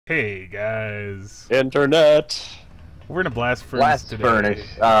Hey guys, Internet. we're in a blast furnace today.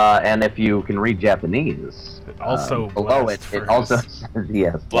 And if you can read Japanese, Also below blast it also furnace. says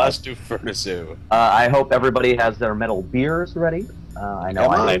yes. Blastu Furnace. I hope everybody has their metal beers ready. I know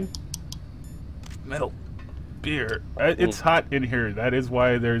I do. Metal beer. It's hot in here. That is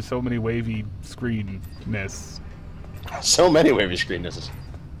why there's so many wavy screenness. So many wavy screennesses.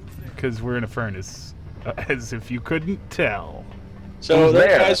 Because we're in a furnace. As if you couldn't tell. So Who's there are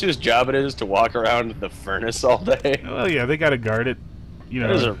there? guys whose job it is to walk around the furnace all day. Well, yeah, they gotta guard it. You know,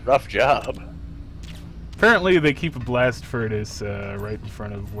 That is a rough job. apparently they keep a blast furnace right in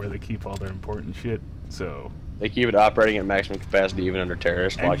front of where they keep all their important shit. So. They keep it operating at maximum capacity even under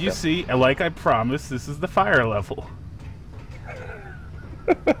terrorist And lockdown. you see, like I promised, this is the fire level.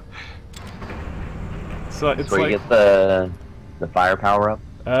 So it's Where like you get the fire power up.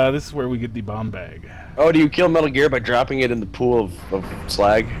 this is where we get the bomb bag. Oh, do you kill Metal Gear by dropping it in the pool of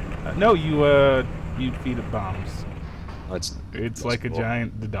slag? No, you feed it bombs. It's like cool. a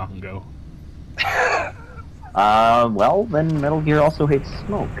giant dodongo. Well, then Metal Gear also hates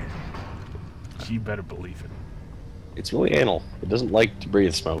smoke. You better believe it. It's really anal. It doesn't like to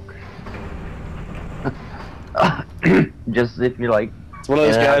breathe smoke. Just if you're like, It's one of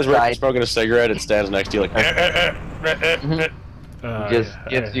those guys where if you're outside, smoking a cigarette, it stands next to you like, just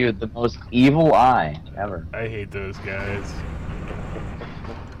gives you the most evil eye ever. I hate those guys.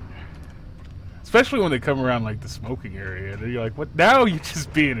 Especially when they come around like the smoking area. Then you're like, what? Now you're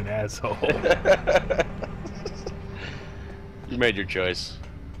just being an asshole. You made your choice.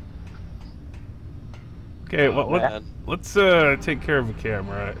 Okay, well, man. let's take care of a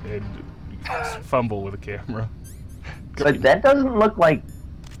camera and fumble with a camera. But that doesn't look like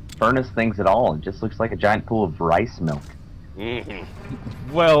furnace things at all. It just looks like a giant pool of rice milk.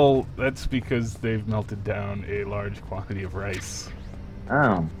 Mm-hmm. Well, that's because they've melted down a large quantity of rice.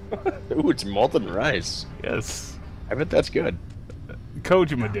 Oh. Ooh, it's molten rice. Yes. I bet that's good.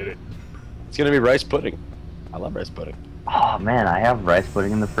 Kojima did it. It's gonna be rice pudding. I love rice pudding. Oh man, I have rice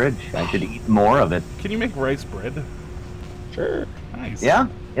pudding in the fridge. I should eat more of it. Can you make rice bread? Sure. Nice. Yeah.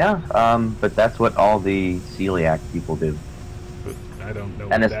 But that's what all the celiac people do. But I don't know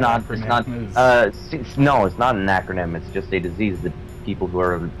And what it's that not, acronym is. no, it's not an acronym. It's just a disease that people who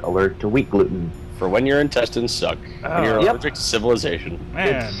are allergic to wheat gluten. For when your intestines suck. When you're Yep. allergic to civilization.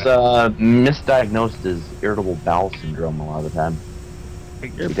 Man, It's misdiagnosed as irritable bowel syndrome a lot of the time.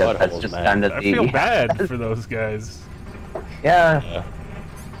 Your Because that's butthole's just mad. kind of I the feel bad for those guys. yeah. Yeah.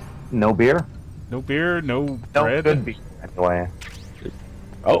 No beer. No beer, no No bread. good beer. That's why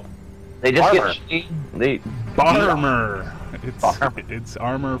Oh, they just Armor. get shitty. They Barmer. Barmer. It's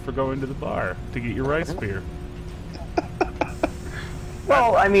armor for going to the bar to get your rice beer.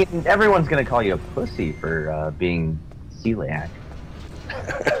 Well, I mean, everyone's gonna call you a pussy for being celiac.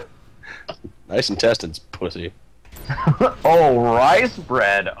 nice intestines, pussy. Oh, rice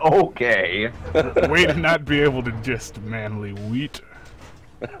bread. Okay. Way to not be able to just manly wheat.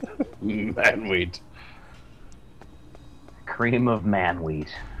 Man wheat. Cream of man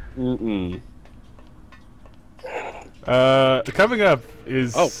wheat. Mm-mm. Coming up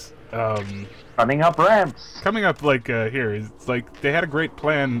is Running up ramps. coming up like here. It's like they had a great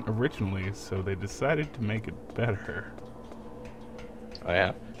plan originally, so they decided to make it better. Oh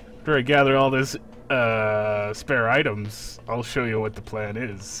yeah. After I gather all this spare items, I'll show you what the plan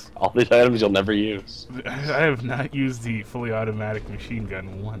is. All these items you'll never use. I have not used the fully automatic machine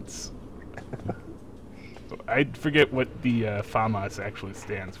gun once. I forget what the FAMAS actually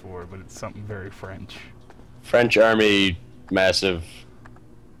stands for, but it's something very French. French army, massive,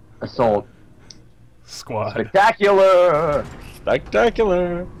 Assault. Squad. Spectacular.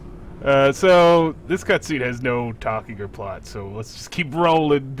 spectacular. So this cutscene has no talking or plot, so let's just keep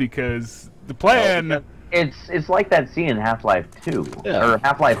rolling because the plan. It's like that scene in Half-Life 2 Yeah. or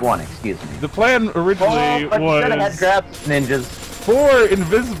Half-Life 1, excuse me. The plan originally But instead of head was grabs, ninjas. 4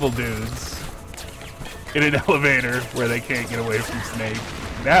 invisible dudes in an elevator where they can't get away from Snake.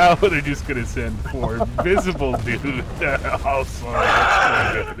 Now they're just gonna send 4 visible dudes. Also,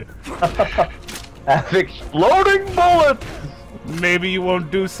 that's good. Have exploding bullets. Maybe you won't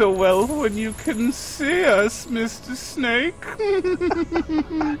do so well when you can see us, Mr. Snake.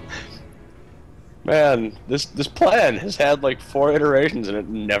 Man, this plan has had like 4 iterations and it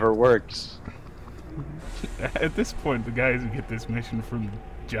never works. At this point, the guys who get this mission from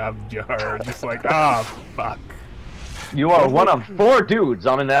Job Jar are just like, ah, fuck. You are one of 4 dudes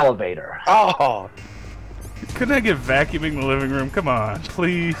on an elevator. Oh, Couldn't I get vacuuming the living room? Come on,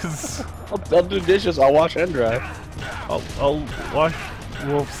 please. I'll do dishes. I'll wash and dry. I'll wash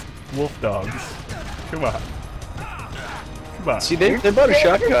wolf dogs. Come on. Come on. See, they bought a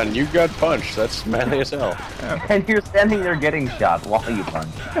shotgun. You got punched. That's manly as hell. And you're standing there getting shot while you punch.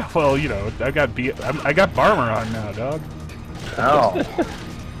 Well, you know, I got Barmer on now, dog. Oh.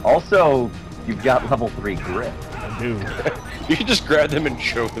 Also, you've got level 3 grip. I do. You can just grab them and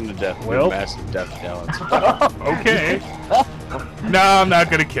choke them to death Well. with massive death talents. Okay. No, I'm not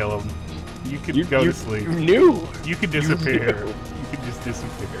gonna kill him. You can go to sleep. You knew. You can disappear. You can just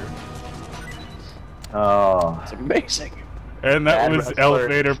disappear. Oh. It's amazing. And that Bad was wrestler.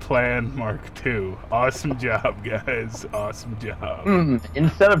 Elevator Plan Mark II. Awesome job, guys. Awesome job.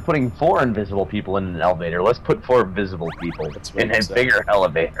 Instead of putting 4 invisible people in an elevator, let's put 4 visible people in a bigger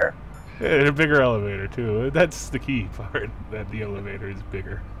elevator. And a bigger elevator, too. That's the key part, that the elevator is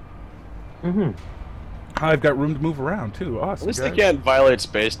bigger. I've got room to move around, too. Awesome, At least guys. they can't violate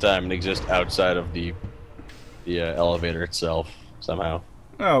space-time and exist outside of the elevator itself, somehow.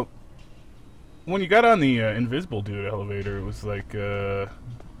 Oh. When you got on the invisible dude elevator, it was like, why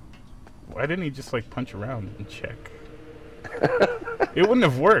didn't he just, like, punch around and check? It wouldn't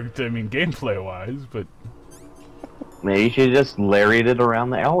have worked, I mean, gameplay-wise, but... Maybe you should just lariat it around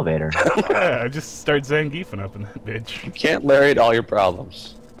the elevator. Yeah, just start Zangiefing up in that bitch. You can't lariat all your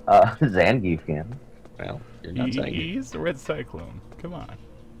problems. Zangief can. Well, you're not saying it. He's the Red Cyclone. Come on.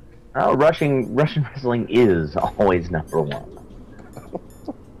 Oh, Russian wrestling is always #1.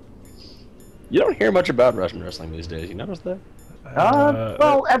 You don't hear much about Russian wrestling these days. You notice that?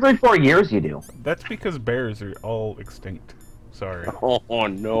 Well, every 4 years you do. That's because bears are all extinct. Sorry. Oh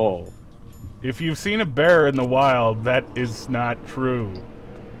no. If you've seen a bear in the wild, that is not true.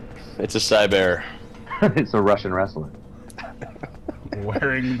 It's a cybear. It's a Russian wrestler.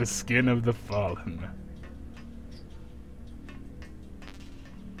 Wearing the skin of the fallen.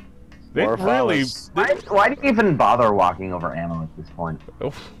 They More really... follows. Why do you even bother walking over ammo at this point?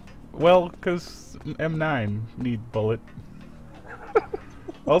 Oh, well, because M9 need bullet.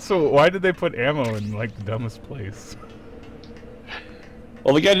 Also, why did they put ammo in, like, the dumbest place?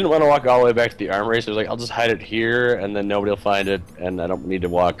 Well, the guy didn't want to walk all the way back to the armory, so he was like, I'll just hide it here, and then nobody will find it, and I don't need to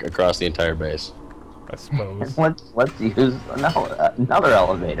walk across the entire base. I suppose. Let's use another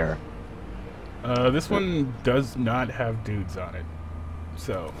elevator. This one does not have dudes on it,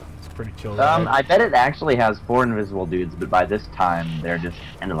 so it's pretty chill. ride. I bet it actually has 4 invisible dudes, but by this time they're just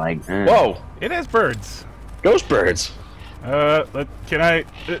kind of like. Whoa! It has birds. Ghost birds! Can I?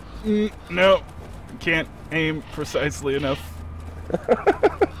 No, can't aim precisely enough.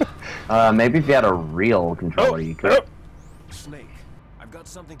 Maybe if you had a real controller, you could. Snake, I've got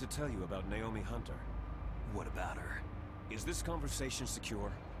something to tell you about Naomi Hunter. What about her? Is this conversation secure?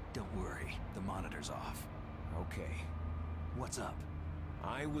 Don't worry, the monitor's off. Okay. What's up?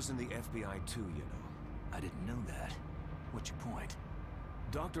 I was in the FBI too, you know. I didn't know that. What's your point?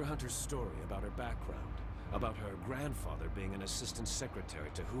 Dr. Hunter's story about her background, about her grandfather being an assistant secretary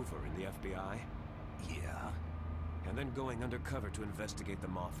to Hoover in the FBI, Yeah? and then going undercover to investigate the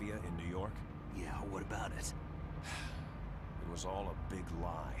Mafia in New York. Yeah, what about it? It was all a big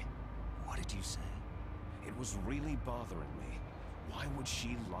lie. What did you say? It was really bothering me. Why would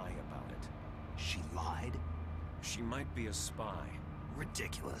she lie about it? She lied? She might be a spy.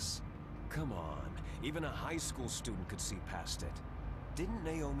 Ridiculous. Come on, even a high school student could see past it. Didn't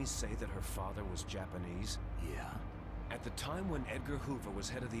Naomi say that her father was Japanese? Yeah? At the time when Edgar Hoover was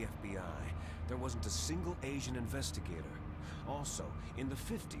head of the FBI, there wasn't a single Asian investigator. Also, in the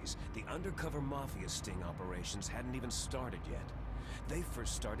 50s, the undercover mafia sting operations hadn't even started yet. They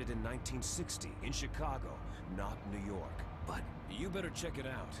first started in 1960, in Chicago, not New York. But You better check it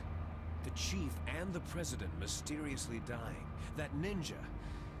out. The chief and the president mysteriously dying. That ninja.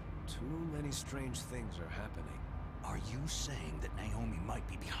 Too many strange things are happening. are you saying that Naomi might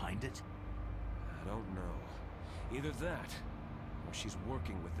be behind it? I don't know. Either that, or she's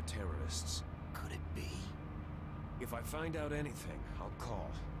working with the terrorists. Could it be? If I find out anything, I'll call.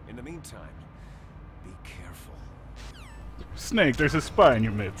 In the meantime, be careful. Snake, there's a spy in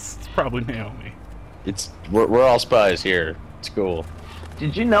your midst. It's probably Naomi. We're all spies here. It's cool.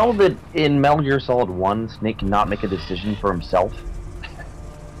 Did you know that in Metal Gear Solid 1, Snake cannot make a decision for himself?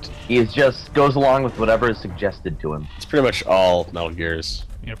 He just goes along with whatever is suggested to him. It's pretty much all Metal Gears.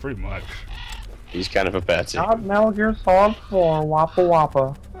 Yeah, pretty much. He's kind of a patsy. Not Metal Gear Solid 4,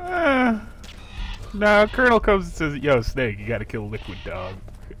 Wappa Wappa. No, Colonel comes and says, "Yo, Snake, you gotta kill Liquid Dog."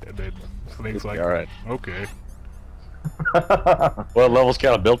 And then Snake's like, Alright. "Okay." Well, level's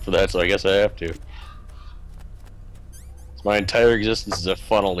kind of built for that, so I guess I have to. My entire existence is a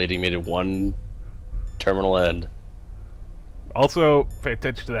funnel leading me to one terminal end. Also, pay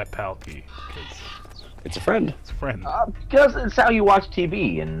attention to that PAL key, because It's a friend. it's a friend. Because it's how you watch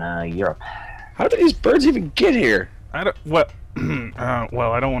TV in Europe. How did these birds even get here? I don't. What?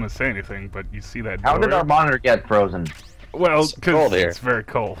 Well, I don't want to say anything, but you see that How door? did our monitor get frozen? Well, It's cold because here. it's very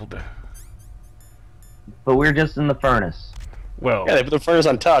cold. But we're just in the furnace. Well, Yeah, they put the furnace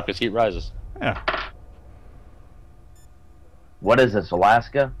on top because heat rises. yeah. What is this,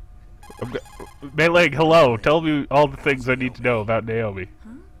 Alaska? Melee, hello. Tell me all the things I need to know about Naomi.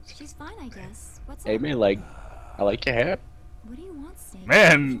 Huh? She's fine, I guess. What's Hey, up? man, I like your hat. What do you want, Snake? You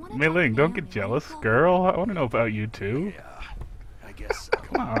Man, wanna Melee, talk don't now, get right? jealous, Call girl. I want to know about you too. I guess.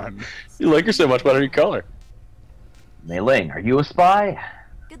 Come on. You like her so much, why don't you call her? Mei Ling, are you a spy?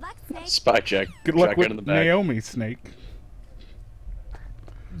 Good luck, Snake. Spy check. Good luck Shotgun with in the back. Naomi, Snake.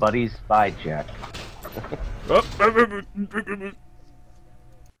 Buddy's spy check. Oh,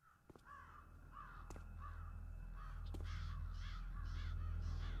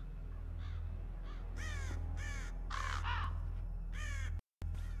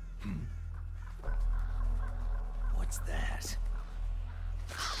 What's that?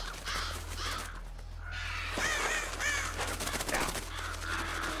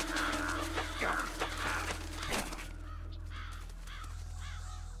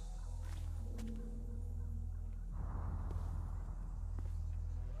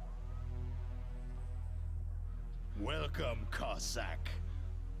 Welcome, Cossack.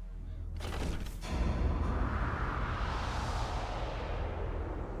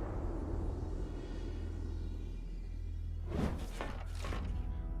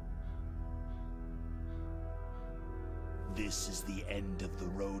 This is the end of the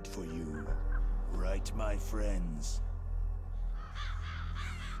road for you, right, my friends?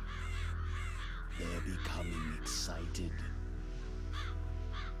 They're becoming excited.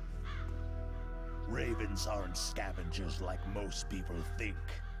 Ravens aren't scavengers like most people think.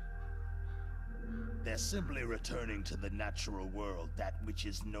 They're simply returning to the natural world, that which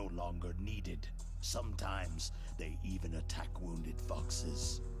is no longer needed. Sometimes they even attack wounded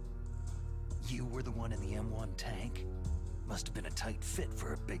foxes. You were the one in the M1 tank? Must have been a tight fit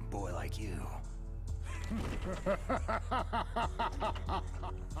for a big boy like you.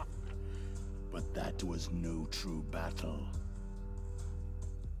 But that was no true battle.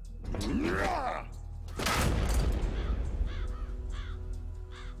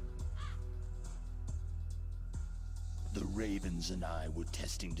 The Ravens and I were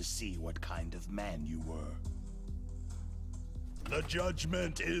testing to see what kind of man you were. The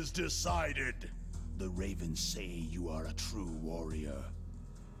judgment is decided. The Ravens say you are a true warrior.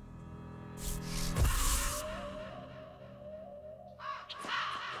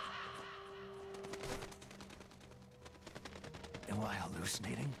 Am I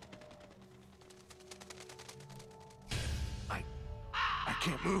hallucinating? I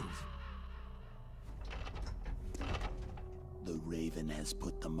can't move. The Raven has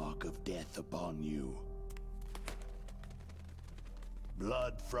put the mark of death upon you.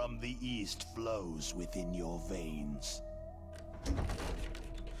 Blood from the east flows within your veins.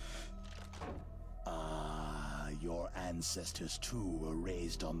 Ah, your ancestors too were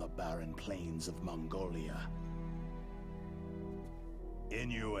raised on the barren plains of Mongolia.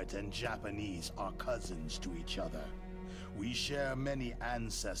 Inuit and Japanese are cousins to each other. We share many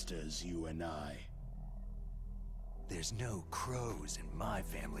ancestors, you and I. There's no crows in my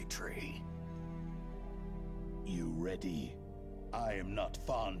family tree. You ready? I am not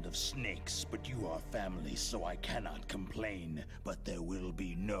fond of snakes, but you are family, so I cannot complain. But there will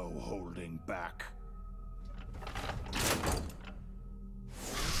be no holding back.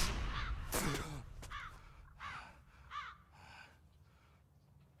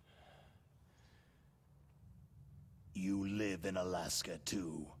 You live in Alaska,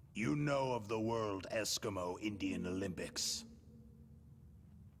 too. You know of the World Eskimo Indian Olympics.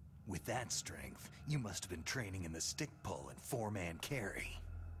 With that strength, you must have been training in the stick pull and four-man carry.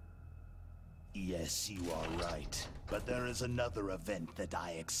 Yes, you are right. But there is another event that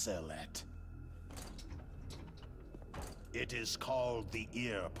I excel at. It is called the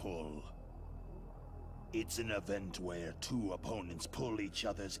ear pull. It's an event where two opponents pull each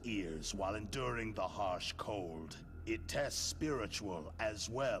other's ears while enduring the harsh cold. It tests spiritual as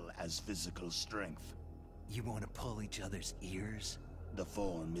well as physical strength. You want to pull each other's ears? The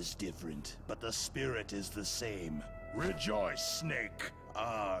form is different, but the spirit is the same. Rejoice, Snake!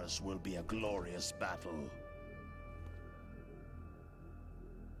 Ours will be a glorious battle.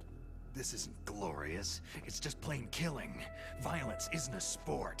 This isn't glorious. It's just plain killing. Violence isn't a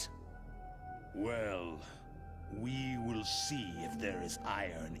sport. Well, we will see if there is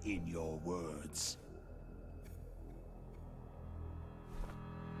iron in your words.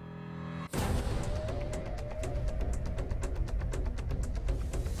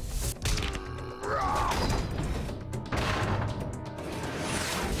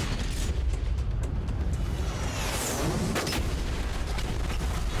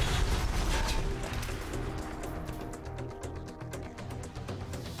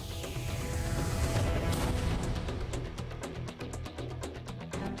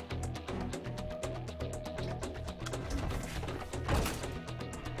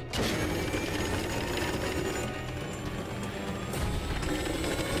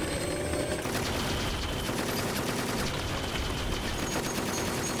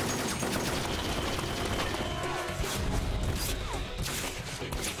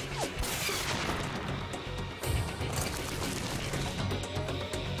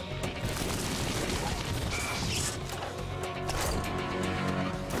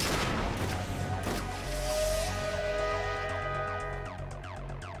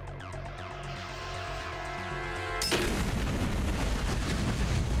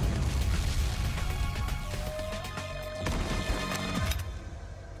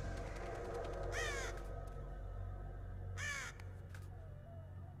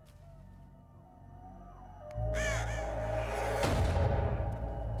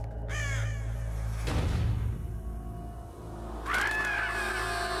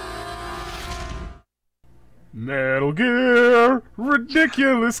 Metal Gear,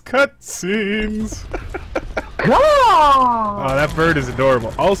 ridiculous cutscenes. God! Oh, that bird is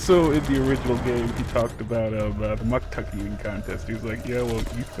adorable. Also, in the original game, he talked about the muck-tuck eating contest. He was like, "Yeah, well,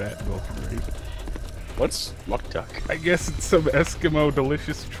 eat that, Vulcan Raven." What's muck-tuck? I guess it's some Eskimo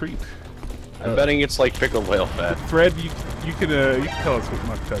delicious treat. I'm betting it's like pickled whale fat. Fred, you can tell us what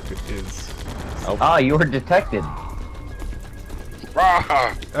muck-tuck is. Ah, you were detected.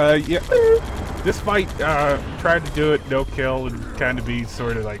 Yeah. This fight, tried to do it, no kill, and kind of be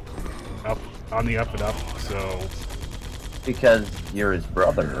sort of like up on the up and up. So Because you're his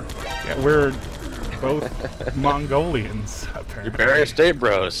brother. yeah, we're both Mongolians. Apparently. You're Barry State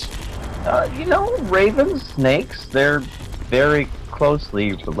Bros. You know, ravens, snakes, they're very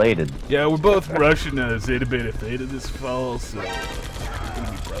closely related. Yeah, we're both Russian Zeta Beta Theta this fall, so we're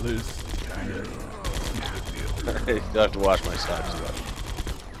gonna be brothers, kind of. You'll have to wash my socks though.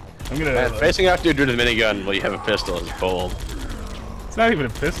 I'm gonna. Man, facing off dude with a minigun while you have a pistol is bold. It's not even a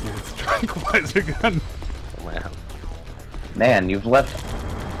pistol; it's a tranquilizer gun. Oh, man. Man, you've left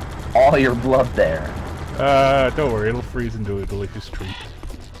all your blood there. Don't worry, it'll freeze into a delicious treat.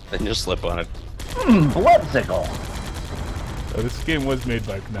 Then you'll slip on it. Bloodsicle! Oh, this game was made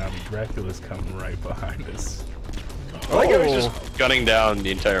by Konami. Dracula's coming right behind us. I like how he's just gunning down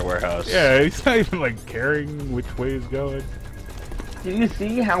the entire warehouse. Yeah, he's not even like caring which way he's going. Did you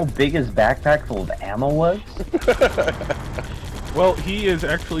see how big his backpack full of ammo was? Well, he is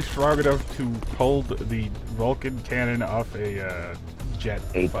actually strong enough to hold the Vulcan cannon off a jet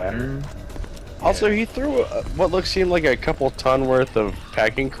fighter. Also, he threw what seemed like a couple ton worth of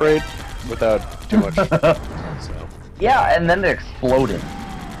packing crate without too much. So. Yeah, and then it exploded.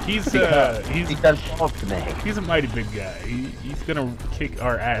 He's Because smoke to make. he's a mighty big guy. He's gonna kick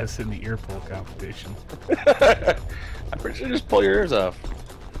our ass in the ear pull competition. I'm pretty sure just pull your ears off.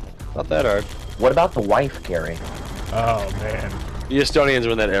 Not that hard. What about the wife, Gary? Oh man. The Estonians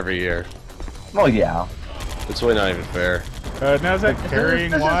win that every year. Oh yeah. It's really not even fair. Now is that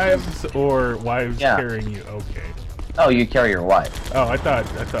carrying wives or wives Yeah. carrying you? Okay. Oh, you carry your wife. Oh, I thought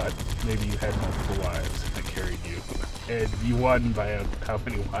maybe you had multiple wives that carried you, and you won by how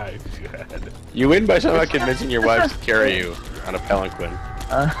many wives you had. You win by somehow convincing your wives to carry you on a palanquin.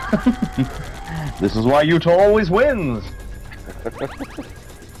 This is why Utah always wins.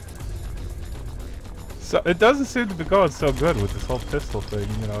 So it doesn't seem to be going so good with this whole pistol thing,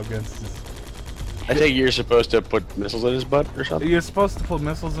 you know, against this. I think you're supposed to put missiles in his butt or something. You're supposed to put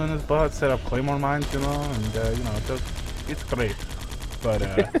missiles in his butt, set up claymore mines, you know, and you know, it's great. But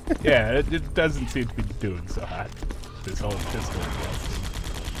yeah, it doesn't seem to be doing so hot. This whole pistol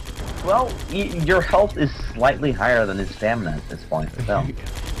thing. Well, your health is slightly higher than his stamina at this point. So.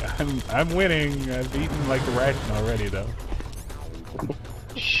 I'm winning. I've eaten like a ration already, though.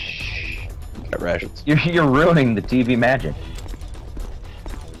 Shh. Got rations. You're ruining the TV magic.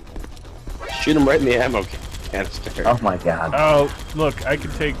 Shoot him right in the ammo canister. Oh my god. Oh, look, I can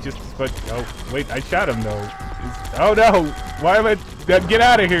take just as much. Oh, wait, I shot him though. Oh no! Why am I? Get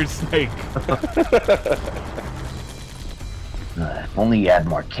out of here, Snake! If only you had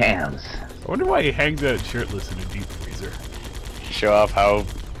more cans. I wonder why he hangs out shirtless in a deep freezer. Show off how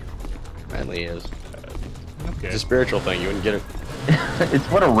manly he is. Okay. It's a spiritual thing. You wouldn't get it. It's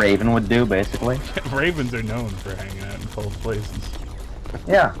what a raven would do, basically. Ravens are known for hanging out in cold places.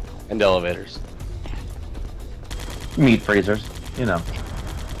 Yeah. And elevators. Meat freezers, you know.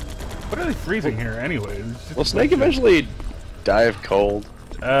 What are they freezing here, anyways? Will Snake eventually die of cold?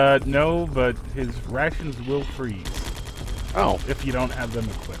 No, but his rations will freeze Oh. if you don't have them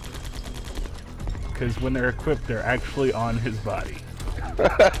equipped. Because when they're equipped, they're actually on his body.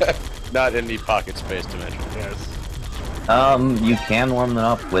 Not in the pocket space dimension. Yes. You can warm them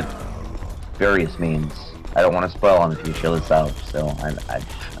up with various means. I don't want to spoil them if you show this out, so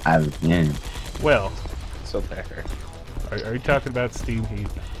Well, So there. are you talking about steam heat?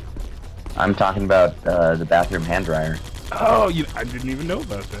 I'm talking about the bathroom hand dryer. Oh, I didn't even know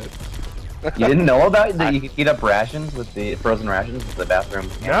about that. You didn't know about that you could heat up rations with the frozen rations with the bathroom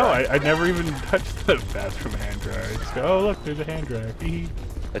hand No, dryer? I never even touched the bathroom hand dryer. Just go, oh look, there's a hand dryer.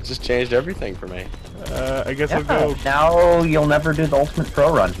 That just changed everything for me. I guess Yeah, I'll go. now you'll never do the ultimate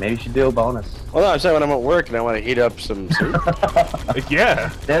pro run. Maybe you should do a bonus. Well, no, I'm saying when I'm at work and I want to heat up some soup. Yeah,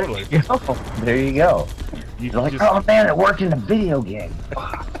 There totally. you go. There you go. You You're like, just oh man, it worked in a video game.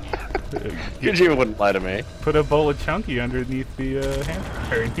 Kojima wouldn't lie to me. put a bowl of chunky underneath the hand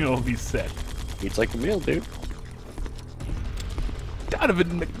dryer and you'll be set. Eats like a meal, dude.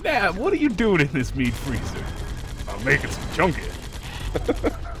 Donovan McNabb, what are you doing in this meat freezer? I'm making some chunky.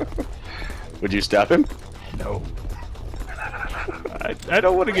 Would you stop him? No. I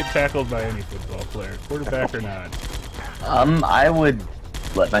don't want to get tackled by any football player, quarterback or not. I would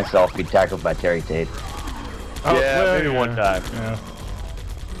let myself be tackled by Terry Tate. Oh, Yeah, well, maybe one time. Yeah.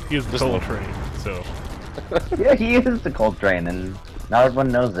 He is the Just Soul one. Train, so. Yeah, he is the Coltrane, and not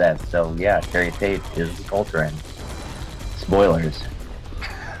everyone knows that. So yeah, Terry Tate is the Coltrane. Spoilers.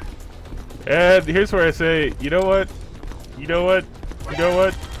 And here's where I say, you know what? You know what? You know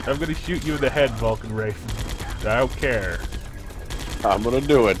what? I'm gonna shoot you in the head, Vulcan Raven. I don't care. I'm gonna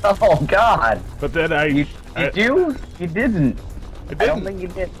do it. Oh God! But then You do? You didn't. I I don't didn't. think you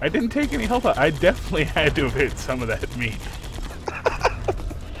did. I didn't take any health out. I definitely had to have hit some of that meat.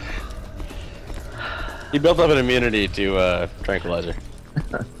 He built up an immunity to tranquilizer.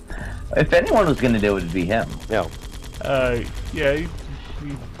 If anyone was gonna do it, it'd be him. Yeah. Yeah, he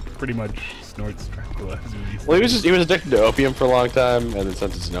pretty much snorts tranquilizer. Well, he was addicted to opium for a long time, and then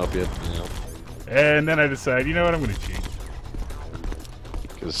since it's an opiate, you know. And then I decide, you know what? I'm gonna cheat.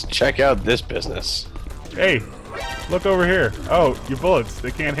 Because check out this business. Hey, look over here. Oh, your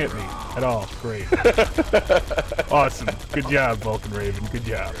bullets—they can't hit me at all. Great. Awesome. Good job, Vulcan Raven. Good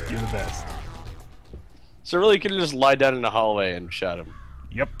job. You're the best. So really, you could have just lied down in the hallway and shot him.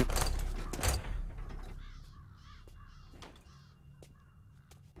 Yep.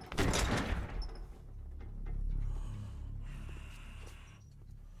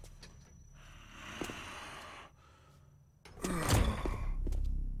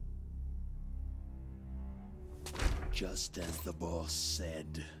 Just as the boss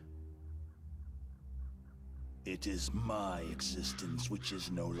said, it is my existence which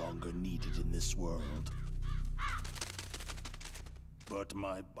is no longer needed in this world. But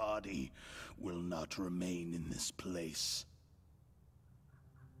my body will not remain in this place.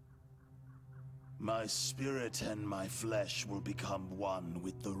 My spirit and my flesh will become one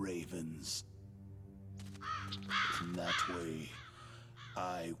with the ravens. In that way,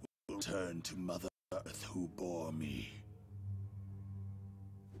 I will turn to Mother Earth who bore me.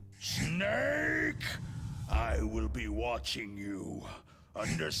 Snake! I will be watching you.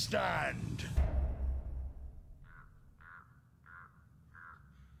 Understand?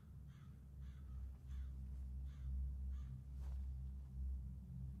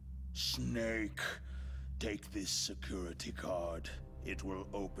 Snake, take this security card. It will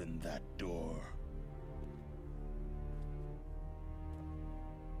open that door.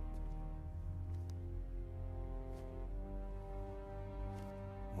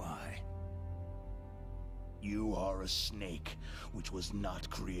 Why? You are a snake, which was not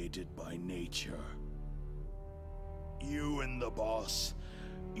created by nature. You and the boss,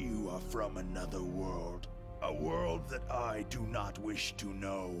 you are from another world. A world that I do not wish to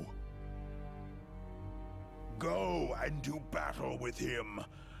know. Go and do battle with him.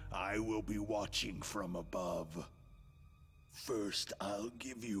 I will be watching from above. First, I'll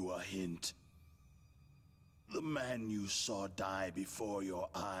give you a hint. The man you saw die before your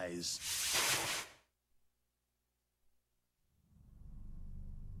eyes.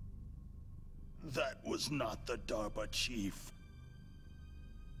 That was not the DARPA chief.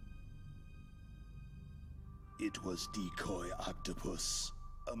 It was Decoy Octopus,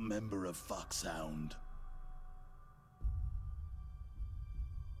 a member of Foxhound.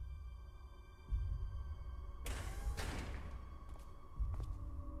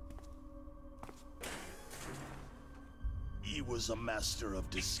 He was a master of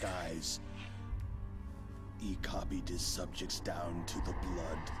disguise. He copied his subjects down to the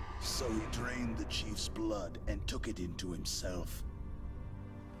blood, so he drained the chief's blood and took it into himself.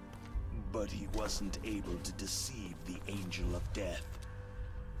 But he wasn't able to deceive the Angel of Death.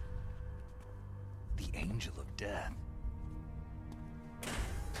 The Angel of Death?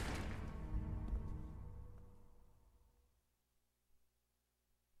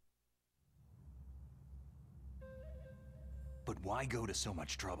 But why go to so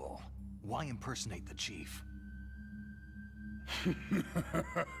much trouble? Why impersonate the chief?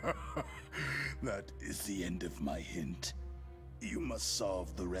 That is the end of my hint. You must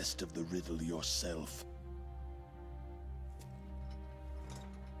solve the rest of the riddle yourself.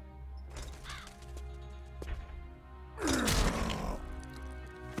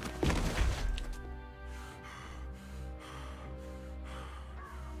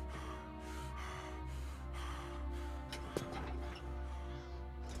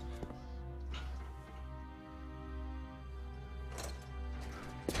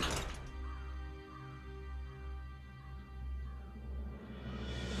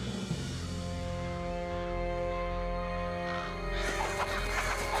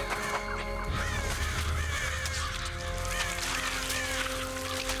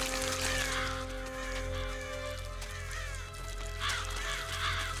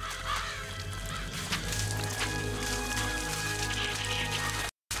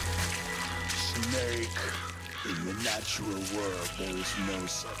 In the natural world, there is no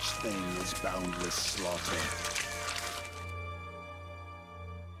such thing as boundless slaughter.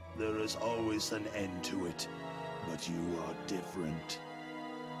 There is always an end to it, but you are different.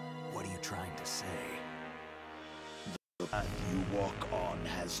 What are you trying to say? The path you walk on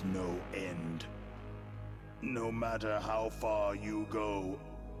has no end. No matter how far you go,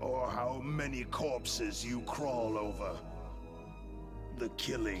 or how many corpses you crawl over, the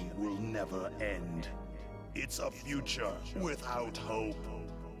killing will never end. It's a future without hope.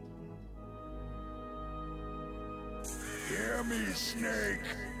 Hear me, Snake.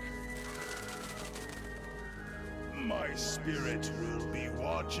 My spirit will be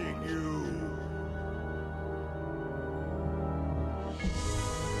watching you.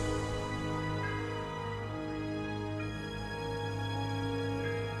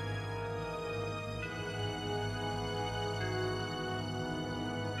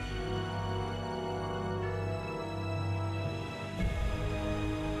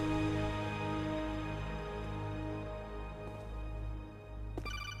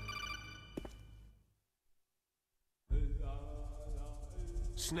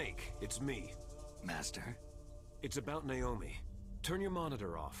 Snake, it's me. Master? It's about Naomi. Turn your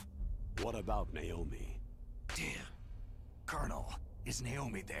monitor off. What about Naomi? Damn. Colonel, is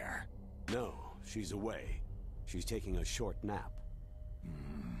Naomi there? No, she's away. She's taking a short nap.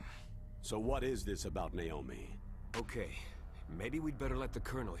 So what is this about Naomi? Okay, maybe we'd better let the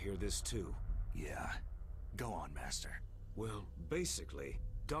Colonel hear this too. Yeah. Go on, Master. Well, basically,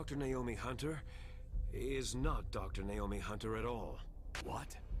 Dr. Naomi Hunter is not Dr. Naomi Hunter at all.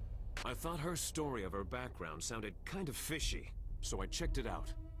 What? I thought her story of her background sounded kind of fishy, so I checked it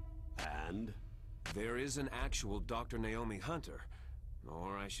out. And? There is an actual Dr. Naomi Hunter,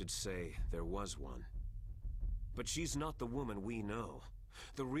 or I should say, there was one. But she's not the woman we know.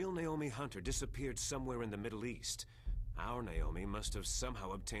 The real Naomi Hunter disappeared somewhere in the Middle East. Our Naomi must have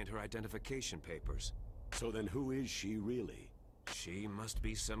somehow obtained her identification papers. So then who is she really? She must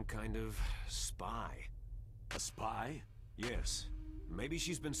be some kind of spy. A spy? Yes. Maybe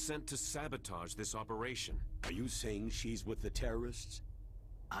she's been sent to sabotage this operation. Are you saying she's with the terrorists?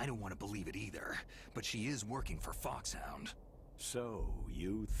 I don't want to believe it either, but she is working for Foxhound. So,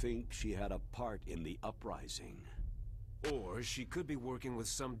 you think she had a part in the uprising? Or she could be working with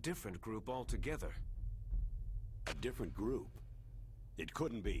some different group altogether. A different group? It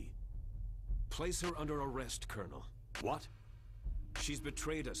couldn't be. Place her under arrest, Colonel. What? She's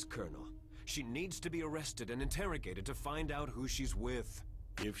betrayed us, Colonel. She needs to be arrested and interrogated to find out who she's with.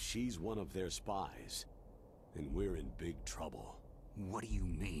 If she's one of their spies, then we're in big trouble. What do you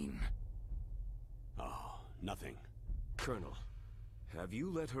mean? Oh, nothing. Colonel, have you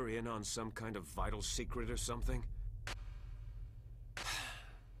let her in on some kind of vital secret or something?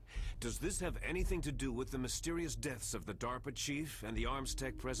 Does this have anything to do with the mysterious deaths of the DARPA chief and the Arms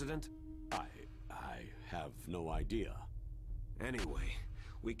Tech president? I have no idea. Anyway,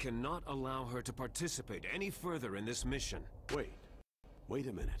 we cannot allow her to participate any further in this mission. Wait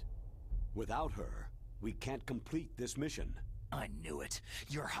a minute. Without her, we can't complete this mission. I knew it.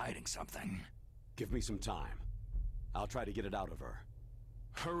 You're hiding something. Give me some time. I'll try to get it out of her.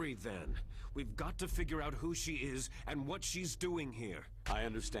 Hurry then. We've got to figure out who she is and what she's doing here. I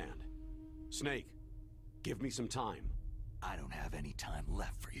understand. Snake, give me some time. I don't have any time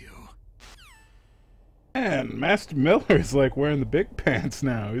left for you. And Master Miller's like wearing the big pants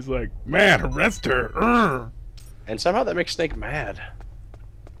now. He's like, man, arrest her. Urgh. And somehow that makes Snake mad.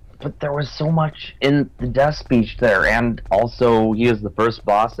 But there was so much in the death speech there, and also he is the first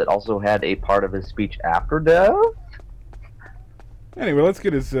boss that also had a part of his speech after death. Anyway, let's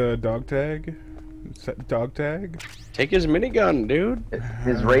get his dog tag. Dog tag? Take his minigun, dude.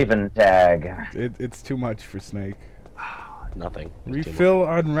 His Raven tag. It's too much for Snake. Nothing. Refill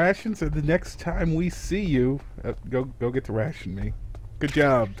on rations, and the next time we see you, go get to ration me. Good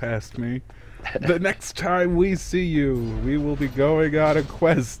job, past me. The next time we see you, we will be going on a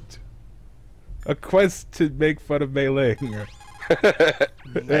quest. A quest to make fun of Melee.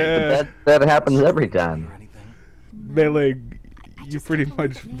 That happens every time. Melee, you're pretty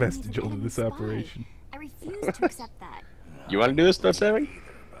much vestigial to this operation. I refuse to accept that. You want to do this, though, Sammy?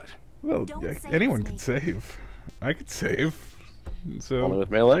 Well, Don't yeah, say anyone it's can me. save. I could save. Only So, with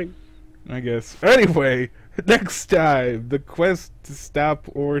Melee? I guess. Anyway, next time, the quest to stop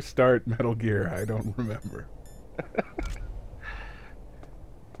or start Metal Gear. I don't remember.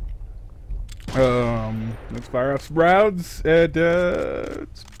 Let's fire off some rounds, and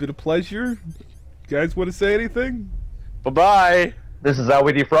it's been a pleasure. You guys want to say anything? Bye-bye! This is how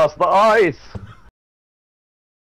we defrost the ice.